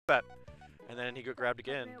bet. And then he got grabbed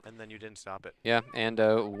again, and then you didn't stop it. Yeah, and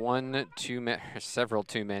several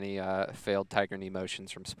too many failed Tiger Knee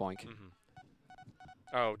motions from Spoink.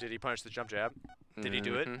 Oh, did he punish the jump jab? Did he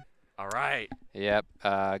do it? All right. Yep.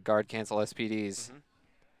 Guard cancel SPDs.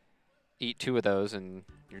 Eat 2 of those, and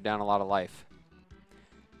you're down a lot of life.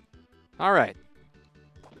 All right.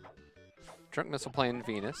 Drunk Missile playing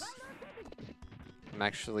Venus. I'm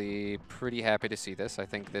actually pretty happy to see this. I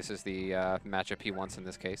think this is the matchup he wants in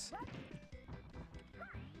this case.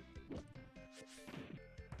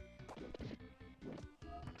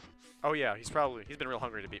 Oh yeah, he's been real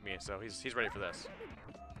hungry to beat me, so he's ready for this.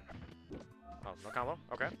 Oh, no combo?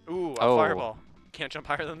 Okay. Ooh, a fireball. Can't jump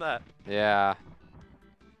higher than that. Yeah.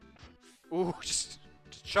 Ooh, just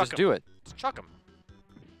chuck him. Just do it. Just chuck him.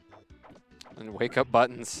 And wake up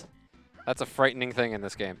buttons. That's a frightening thing in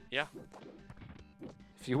this game. Yeah.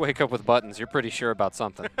 If you wake up with buttons, you're pretty sure about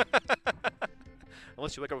something.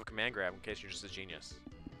 Unless you wake up with command grab in case you're just a genius.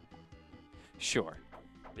 Sure.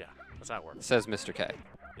 Yeah, that's how it works. Says Mr. K.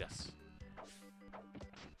 Yes.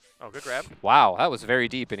 Oh, good grab. Wow, that was very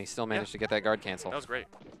deep, and he still managed to get that guard cancel. That was great.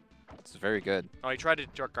 It's very good. Oh, he tried to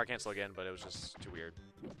guard cancel again, but it was just too weird.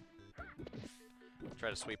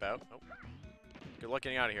 Try to sweep out. Oh. Good luck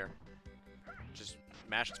getting out of here. Just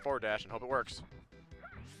mash its forward dash and hope it works.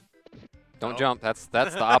 Don't jump. That's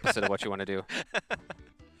the opposite of what you want to do.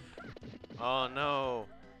 Oh, no.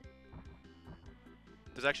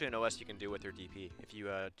 There's actually an OS you can do with your DP. If you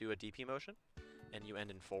do a DP motion and you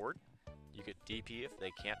end in forward, you get DP if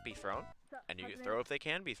they can't be thrown, and you get throw if they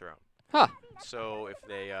can be thrown. Huh. So if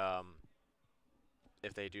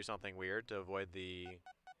they do something weird to avoid the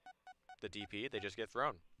DP, they just get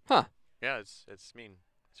thrown. Huh. Yeah, it's mean.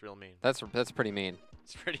 It's real mean. That's pretty mean.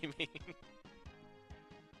 It's pretty mean.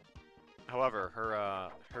 However,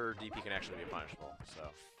 her DP can actually be punishable, so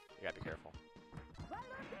you gotta be careful.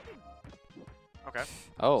 Okay.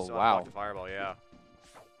 Oh, so wow. The fireball, yeah.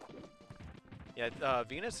 Yeah,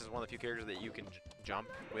 Venus is one of the few characters that you can jump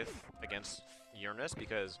with against Uranus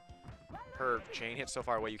because her chain hits so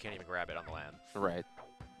far away you can't even grab it on the land. Right.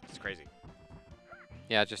 It's crazy.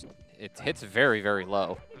 Yeah, it hits very, very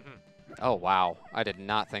low. Oh, wow. I did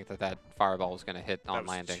not think that fireball was going to hit on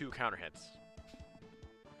landing. 2 counter hits.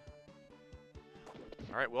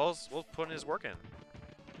 All right, Will's putting his work in.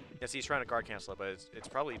 Yes, he's trying to guard cancel it, but it's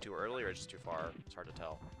probably too early or just too far. It's hard to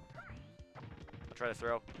tell. I'll try to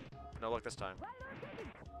throw. No luck this time.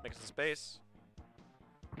 Makes some space.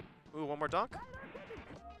 Ooh, one more dunk.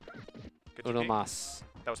 Good Uno GP. mas.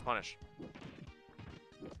 That was punish.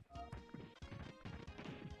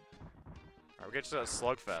 All right, we get to a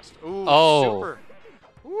slugfest. Ooh, super.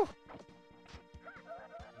 Ooh.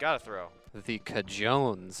 Gotta throw. The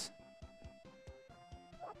Cajones.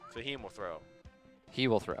 Fahim will throw. He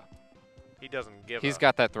will throw. He doesn't give He's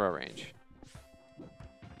got that throw range.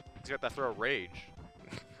 He's got that throw rage.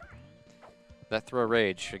 That throw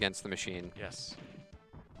rage against the machine. Yes.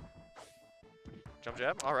 Jump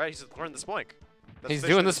jab. All right, he's learned the spoink. He's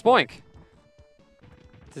doing the spoink.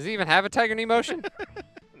 Does he even have a Tiger Knee motion?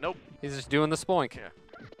 Nope. He's just doing the spoink. Yeah.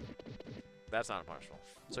 That's not punishable.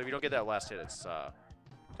 So if you don't get that last hit, it's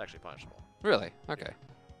actually punishable. Really? Okay.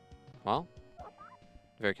 Well,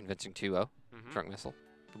 very convincing 2-0. Drunk Missile.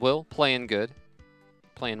 Will playing good.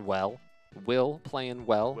 Playing well. Will playing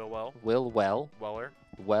well. Will well. Will well. WillR.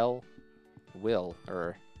 Well.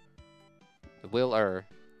 WillR. WillR.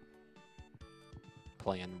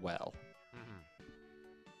 Playing well.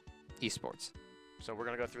 Esports. So we're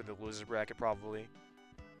going to go through the losers bracket probably.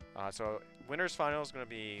 So winner's final is going to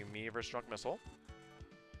be me versus Drunk Missile.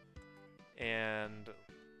 And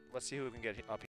let's see who we can get up